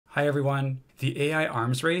Hi everyone. The AI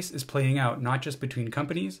arms race is playing out not just between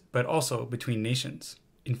companies, but also between nations.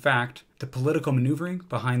 In fact, the political maneuvering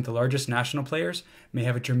behind the largest national players may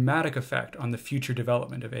have a dramatic effect on the future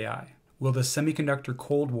development of AI. Will the semiconductor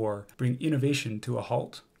Cold War bring innovation to a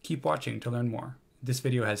halt? Keep watching to learn more. This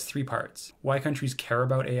video has 3 parts: why countries care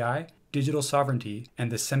about AI, digital sovereignty,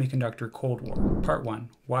 and the semiconductor Cold War. Part 1.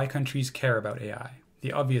 Why countries care about AI.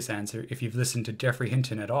 The obvious answer, if you've listened to Geoffrey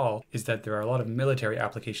Hinton at all, is that there are a lot of military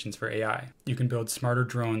applications for AI. You can build smarter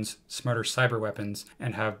drones, smarter cyber weapons,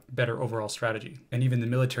 and have better overall strategy. And even the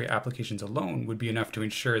military applications alone would be enough to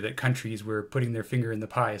ensure that countries were putting their finger in the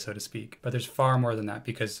pie, so to speak. But there's far more than that,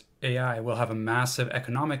 because AI will have a massive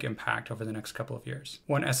economic impact over the next couple of years.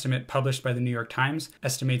 One estimate published by the New York Times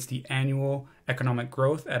estimates the annual economic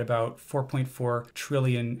growth at about 4.4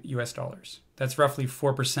 trillion US dollars. That's roughly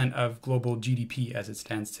 4% of global GDP as it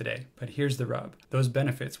stands today. But here's the rub. Those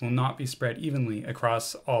benefits will not be spread evenly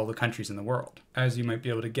across all the countries in the world. As you might be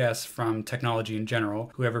able to guess from technology in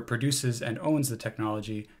general, whoever produces and owns the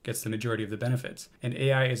technology gets the majority of the benefits. And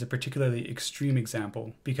AI is a particularly extreme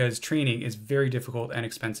example because training is very difficult and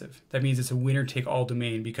expensive. That means it's a winner-take-all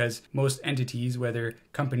domain because most entities, whether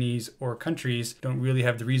companies or countries, don't really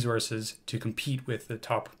have the resources to compete with the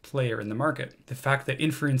top player in the market. The fact that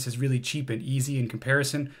inference is really cheap and easy in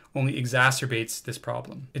comparison only exacerbates this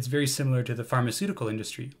problem. It's very similar to the pharmaceutical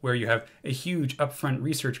industry, where you have a huge upfront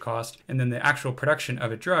research cost and then the actual production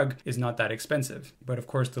of a drug is not that expensive. But of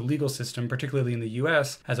course, the legal system, particularly in the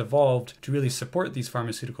US, has evolved to really support these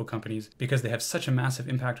pharmaceutical companies because they have such a massive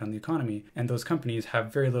impact on the economy, and those companies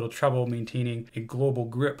have very little trouble maintaining a global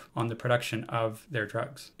grip on the production of their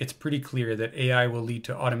drugs. It's pretty clear that AI will lead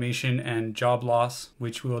to automation and job loss,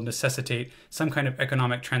 which will necessitate some kind of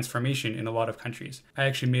economic transformation in a lot of countries. I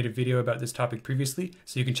actually made a video about this topic previously,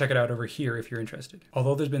 so you can check it out over here if you're interested.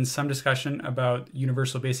 Although there's been some discussion about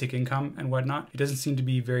universal basic income and whatnot, it doesn't seem to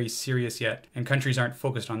be very serious yet, and countries aren't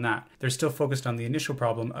focused on that. They're still focused on the initial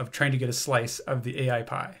problem of trying to get a slice of the AI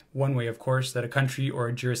pie. One way, of course, that a country or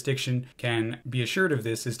a jurisdiction can be assured of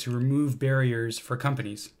this is to remove barriers for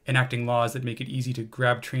companies, enacting laws that make it easy to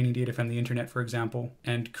grab training data from the internet, for example,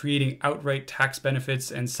 and creating outright tax benefits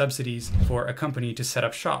and subsidies for a company to set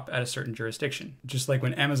up shop at a certain jurisdiction. Just like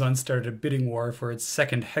when Amazon started a bidding war for its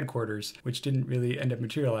second headquarters, which didn't really end up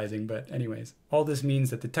materializing, but anyways. All this means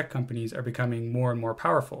that the tech companies are becoming more and more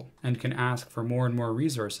powerful and can ask for more and more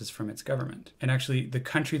resources from its government. And actually, the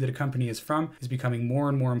country that a company is from is becoming more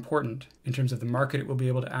and more important in terms of the market it will be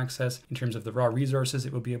able to access, in terms of the raw resources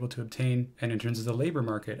it will be able to obtain, and in terms of the labor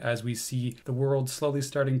market, as we see the world slowly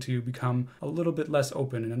starting to become a little bit less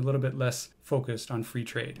open and a little bit less focused on free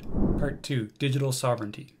trade. Part 2. Digital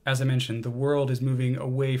sovereignty. As I mentioned, the world is moving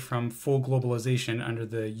away from full globalization under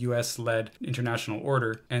the US-led international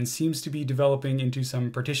order and seems to be developing into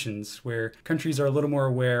some partitions where countries are a little more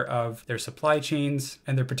aware of their supply chains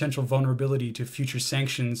and their potential vulnerability to future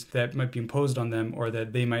sanctions that might be imposed on them or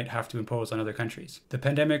that they might have to impose on other countries. The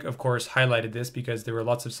pandemic, of course, highlighted this because there were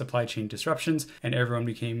lots of supply chain disruptions and everyone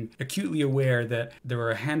became acutely aware that there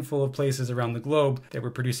were a handful of places around the globe that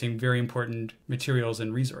were producing very important materials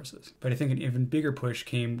and resources. But I think an even bigger push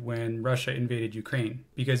came when Russia invaded Ukraine.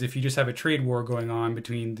 Because if you just have a trade war going on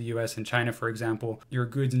between the US and China, for example, your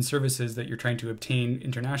goods and services that you're trying to obtain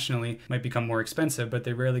internationally might become more expensive, but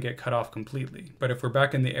they rarely get cut off completely. But if we're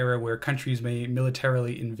back in the era where countries may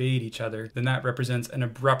militarily invade each other, then that represents an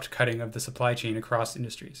abrupt cutting of the supply chain across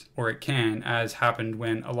industries. Or it can, as happened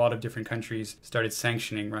when a lot of different countries started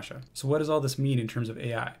sanctioning Russia. So what does all this mean in terms of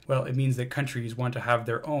AI? Well, it means that countries want to have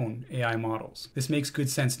their own AI models. This makes good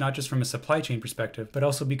sense not just from a supply chain perspective, but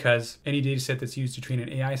also because any dataset that's used to train an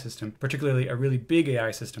AI system, particularly a really big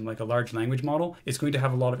AI system like a large language model, is going to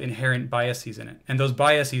have a lot of inherent biases in it. And those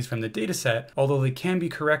biases from the dataset, although they can be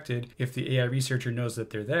corrected if the AI researcher knows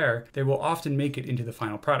that they're there, they will often make it into the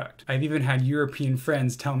final product. I've even had European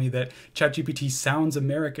friends tell me that ChatGPT sounds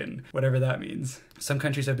American, whatever that means. Some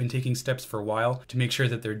countries have been taking steps for a while to make sure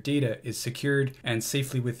that their data is secured and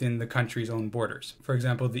safely within the country's own borders. For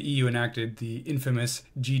example, the EU enacted the infamous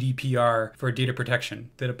GDPR for data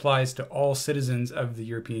protection that applies to all citizens of the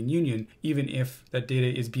European Union, even if that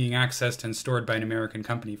data is being accessed and stored by an American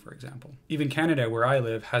company, for example. Even Canada, where I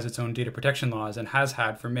live, has its own data protection laws and has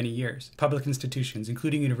had for many years. Public institutions,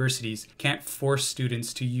 including universities, can't force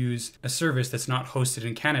students to use a service that's not hosted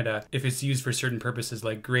in Canada if it's used for certain purposes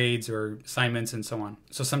like grades or assignments and so on.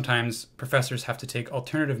 So sometimes professors have to take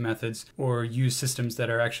alternative methods or use systems that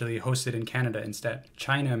are actually hosted in Canada instead.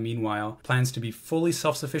 China, meanwhile, plans to be fully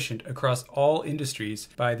self-sufficient across all industries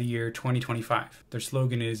by the year 2025. Their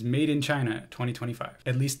slogan is Made in China 2025.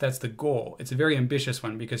 At least that's the goal. It's a very ambitious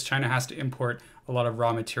one because China has to import a lot of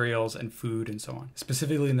raw materials and food and so on.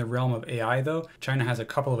 Specifically in the realm of AI, though, China has a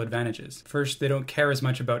couple of advantages. First, they don't care as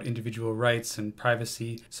much about individual rights and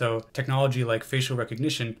privacy, so technology like facial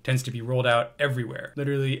recognition tends to be rolled out everywhere,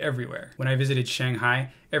 literally everywhere. When I visited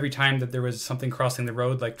Shanghai, every time that there was something crossing the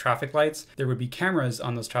road like traffic lights, there would be cameras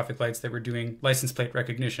on those traffic lights that were doing license plate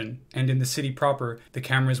recognition. And in the city proper, the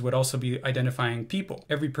cameras would also be identifying people.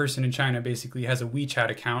 Every person in China basically has a WeChat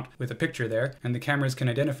account with a picture there, and the cameras can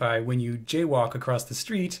identify when you jaywalk across the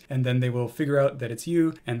street, and then they will figure out that it's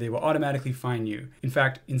you, and they will automatically find you. In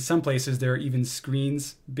fact, in some places there are even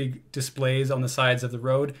screens, big displays on the sides of the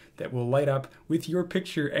road that will light up with your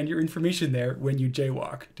picture and your information there when you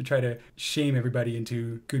jaywalk to try to shame everybody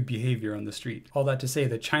into good behavior on the street. All that to say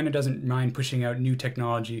that China doesn't mind pushing out new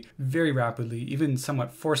technology very rapidly, even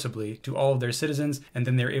somewhat forcibly, to all of their citizens, and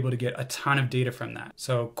then they're able to get a ton of data from that.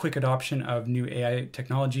 So quick adoption of new AI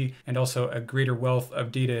technology and also a greater wealth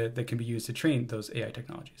of data that can be used to train those AI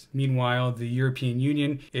technologies. Meanwhile, the European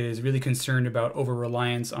Union is really concerned about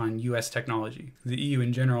over-reliance on US technology. The EU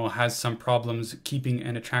in general has some problems keeping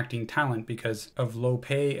and attracting talent because of low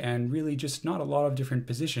pay and really just not a lot of different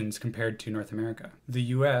positions compared to North America.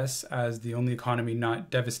 The US, as the only economy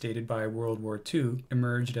not devastated by World War II,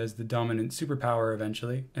 emerged as the dominant superpower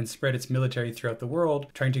eventually and spread its military throughout the world,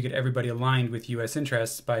 trying to get everybody aligned with US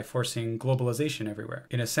interests by forcing globalization everywhere.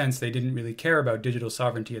 In a sense, they didn't really care about digital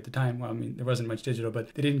sovereignty at the time. Well, I mean, there wasn't much digital,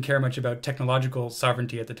 but they didn't care much about technological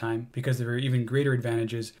sovereignty at the time because there were even greater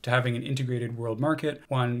advantages to having an integrated world market,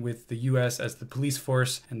 one with the US as the police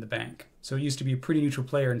force and the bank. So it used to be a pretty neutral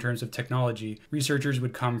player in terms of technology. Researchers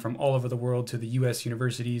would come from all over the world to the US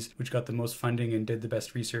universities, which got the most funding and did the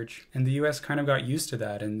best research. And the US kind of got used to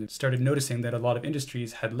that and started noticing that a lot of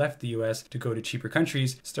industries had left the US to go to cheaper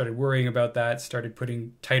countries, started worrying about that, started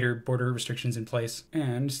putting tighter border restrictions in place,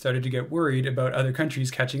 and started to get worried about other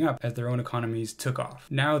countries catching up as their own economies took off.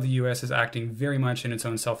 Now the US is acting very much in its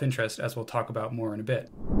own self-interest, as we'll talk about more in a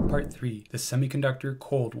bit. Part 3. The Semiconductor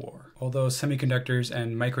Cold War. Although semiconductors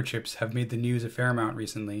and microchips have made the news a fair amount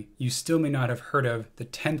recently, you still may not have heard of the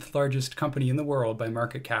 10th largest company in the world by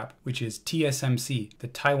market cap, which is TSMC, the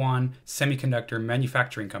Taiwan Semiconductor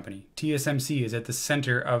Manufacturing Company. TSMC is at the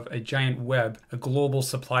center of a giant web, a global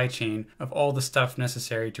supply chain of all the stuff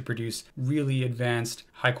necessary to produce really advanced,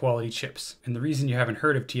 high-quality chips. And the reason you haven't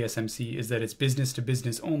heard of TSMC is that it's business to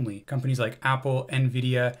business only. Companies like Apple,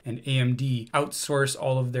 Nvidia, and AMD outsource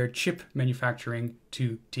all of their chip manufacturing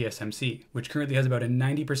to TSMC, which currently has about a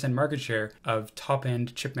 90% market share of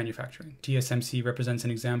top-end chip manufacturing. TSMC represents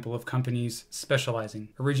an example of companies specializing.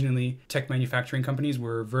 Originally, tech manufacturing companies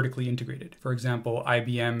were vertically integrated. For example,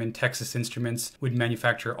 IBM and Texas Instruments would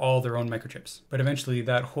manufacture all their own microchips. But eventually,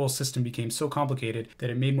 that whole system became so complicated that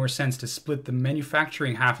it made more sense to split the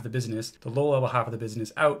manufacturing half of the business, the low-level half of the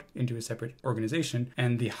business, out into a separate organization,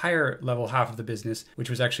 and the higher-level half of the business, which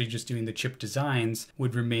was actually just doing the chip designs,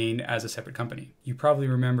 would remain as a separate company. You probably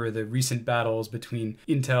remember the recent battles between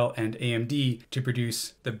Intel and AMD to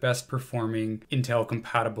produce the best performing Intel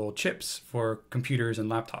compatible chips for computers and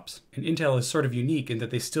laptops. And Intel is sort of unique in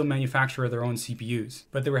that they still manufacture their own CPUs,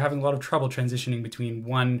 but they were having a lot of trouble transitioning between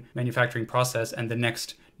one manufacturing process and the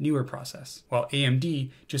next newer process, while AMD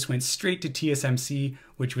just went straight to TSMC,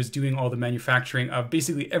 which was doing all the manufacturing of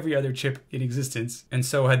basically every other chip in existence, and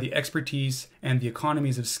so had the expertise and the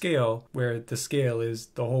economies of scale, where the scale is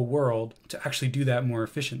the whole world, to actually do that more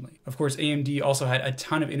efficiently. Of course, AMD also had a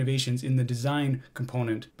ton of innovations in the design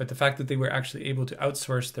component, but the fact that they were actually able to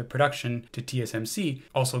outsource their production to TSMC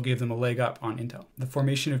also gave them a leg up on Intel. The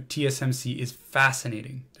formation of TSMC is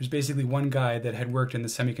fascinating. There's basically one guy that had worked in the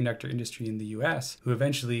semiconductor industry in the US who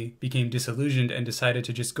eventually became disillusioned and decided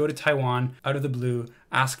to just go to Taiwan out of the blue,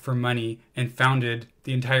 ask for money, and founded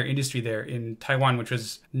the entire industry there in Taiwan, which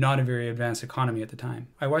was not a very advanced economy at the time.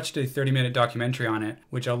 I watched a 30-minute documentary on it,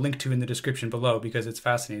 which I'll link to in the description below because it's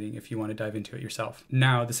fascinating if you want to dive into it yourself.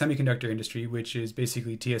 Now, the semiconductor industry, which is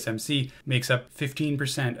basically TSMC, makes up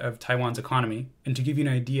 15% of Taiwan's economy. And to give you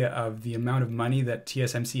an idea of the amount of money that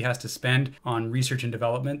TSMC has to spend on research and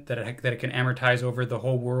development that it can amortize over the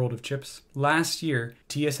whole world of chips, last year,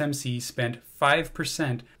 TSMC spent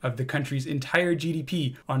 5% of the country's entire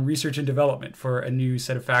GDP on research and development for a new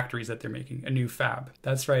set of factories that they're making, a new fab.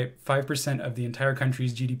 That's right, 5% of the entire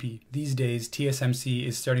country's GDP. These days, TSMC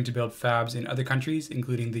is starting to build fabs in other countries,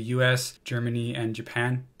 including the US, Germany, and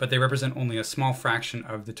Japan, but they represent only a small fraction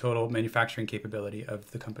of the total manufacturing capability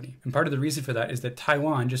of the company. And part of the reason for that is that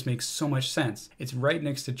Taiwan just makes so much sense. It's right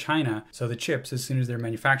next to China, so the chips, as soon as they're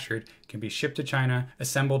manufactured, can be shipped to China,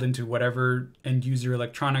 assembled into whatever end user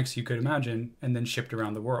electronics you could imagine, and then shipped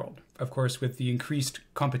around the world. Of course, with the increased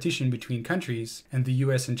competition between countries, and the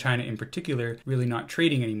US and China in particular really not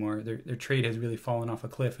trading anymore, their trade has really fallen off a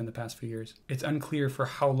cliff in the past few years. It's unclear for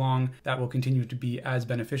how long that will continue to be as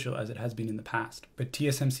beneficial as it has been in the past. But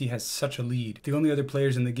TSMC has such a lead. The only other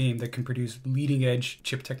players in the game that can produce leading-edge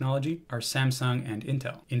chip technology are Samsung and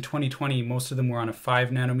Intel. In 2020, most of them were on a 5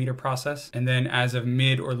 nanometer process, and then as of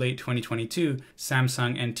mid or late 2022,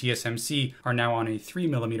 Samsung and TSMC are now on a 3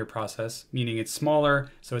 millimeter process, meaning it's smaller,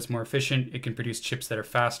 so it's more efficient, it can produce chips that are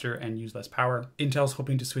faster and use less power. Intel's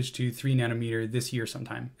hoping to switch to 3 nanometer this year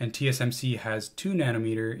sometime, and TSMC has 2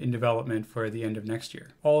 nanometer in development for the end of next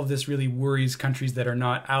year. All of this really worries countries that are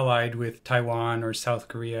not allied with Taiwan or South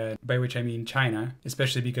Korea, by which I mean China,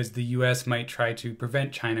 especially because the US might try to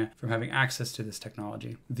prevent China from having access to this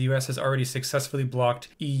technology. The US has already successfully blocked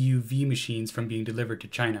EUV machines from being delivered to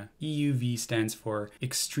China. EUV stands for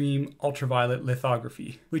Extreme Ultraviolet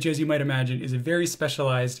Lithography, which, as you might imagine, is a very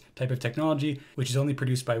specialized type of technology which is only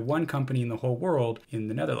produced by one company in the whole world in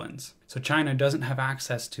the Netherlands. So China doesn't have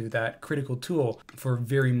access to that critical tool for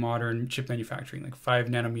very modern chip manufacturing, like 5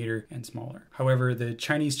 nanometer and smaller. However, the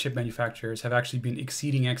Chinese chip manufacturers have actually been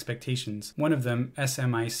exceeding expectations. One of them,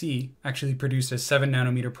 SMIC, actually produced a 7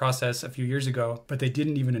 nanometer process a few years ago, but they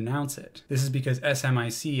didn't even announce it. This is because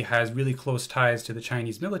SMIC has really close ties to the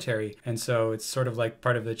Chinese military, and so it's sort of like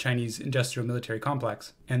part of the Chinese industrial military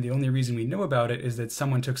complex. And the only reason we know about it is that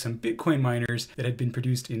someone took some Bitcoin miners that had been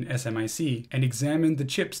produced in SMIC and examined the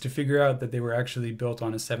chips to figure out that they were actually built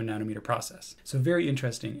on a 7 nanometer process. So very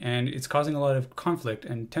interesting, and it's causing a lot of conflict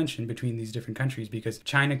and tension between these different countries because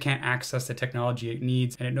China can't access the technology it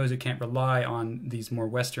needs, and it knows it can't rely on these more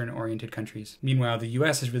Western-oriented countries. Meanwhile, the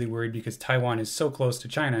US is really worried because Taiwan is so close to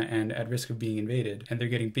China and at risk of being invaded, and they're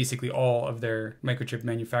getting basically all of their microchip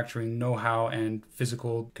manufacturing know-how and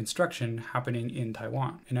physical construction happening in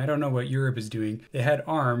Taiwan. And I don't know what Europe is doing. They had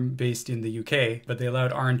ARM based in the UK, but they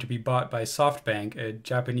allowed ARM to be bought by SoftBank, a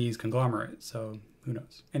Japanese conglomerate, so who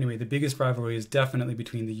knows? Anyway, the biggest rivalry is definitely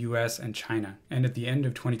between the US and China. And at the end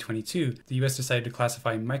of 2022, the US decided to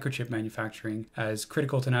classify microchip manufacturing as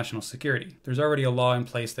critical to national security. There's already a law in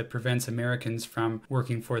place that prevents Americans from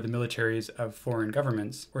working for the militaries of foreign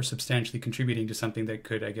governments or substantially contributing to something that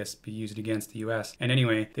could, I guess, be used against the US. And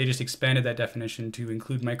anyway, they just expanded that definition to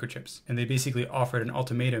include microchips. And they basically offered an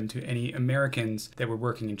ultimatum to any Americans that were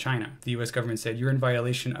working in China. The US government said, you're in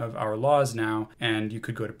violation of our laws now, and you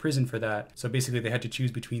could go to prison for that. So basically, they had to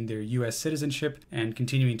choose between their US citizenship and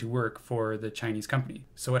continuing to work for the Chinese company.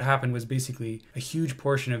 So what happened was basically a huge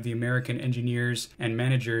portion of the American engineers and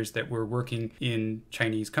managers that were working in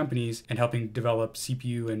Chinese companies and helping develop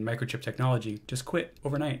CPU and microchip technology just quit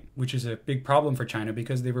overnight, which is a big problem for China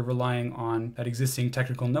because they were relying on that existing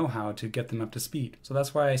technical know-how to get them up to speed. So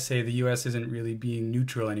that's why I say the US isn't really being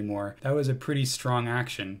neutral anymore. That was a pretty strong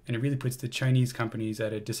action, and it really puts the Chinese companies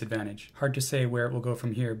at a disadvantage. Hard to say where it will go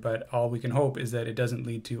from here, but all we can hope is that it doesn't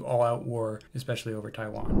lead to all-out war, especially over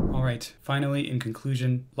Taiwan. All right, finally, in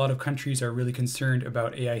conclusion, a lot of countries are really concerned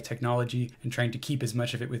about AI technology and trying to keep as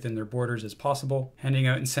much of it within their borders as possible, handing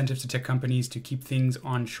out incentives to tech companies to keep things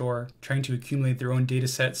onshore, trying to accumulate their own data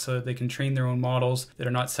sets so that they can train their own models that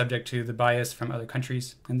are not subject to the bias from other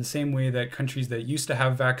countries. In the same way that countries that used to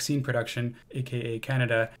have vaccine production, aka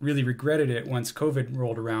Canada, really regretted it once COVID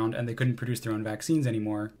rolled around and they couldn't produce their own vaccines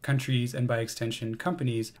anymore, countries, and by extension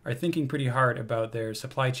companies, are thinking pretty hard about their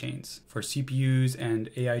supply chains for CPUs and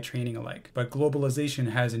AI training alike. But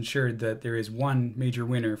globalization has ensured that there is one major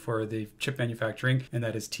winner for the chip manufacturing, and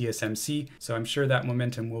that is TSMC. So I'm sure that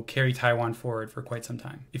momentum will carry Taiwan forward for quite some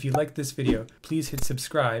time. If you liked this video, please hit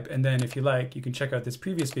subscribe, and then if you like, you can check out this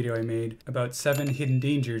previous video I made about 7 hidden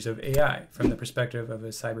dangers of AI from the perspective of a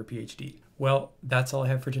cyber PhD. Well, that's all I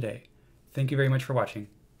have for today. Thank you very much for watching.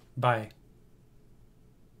 Bye.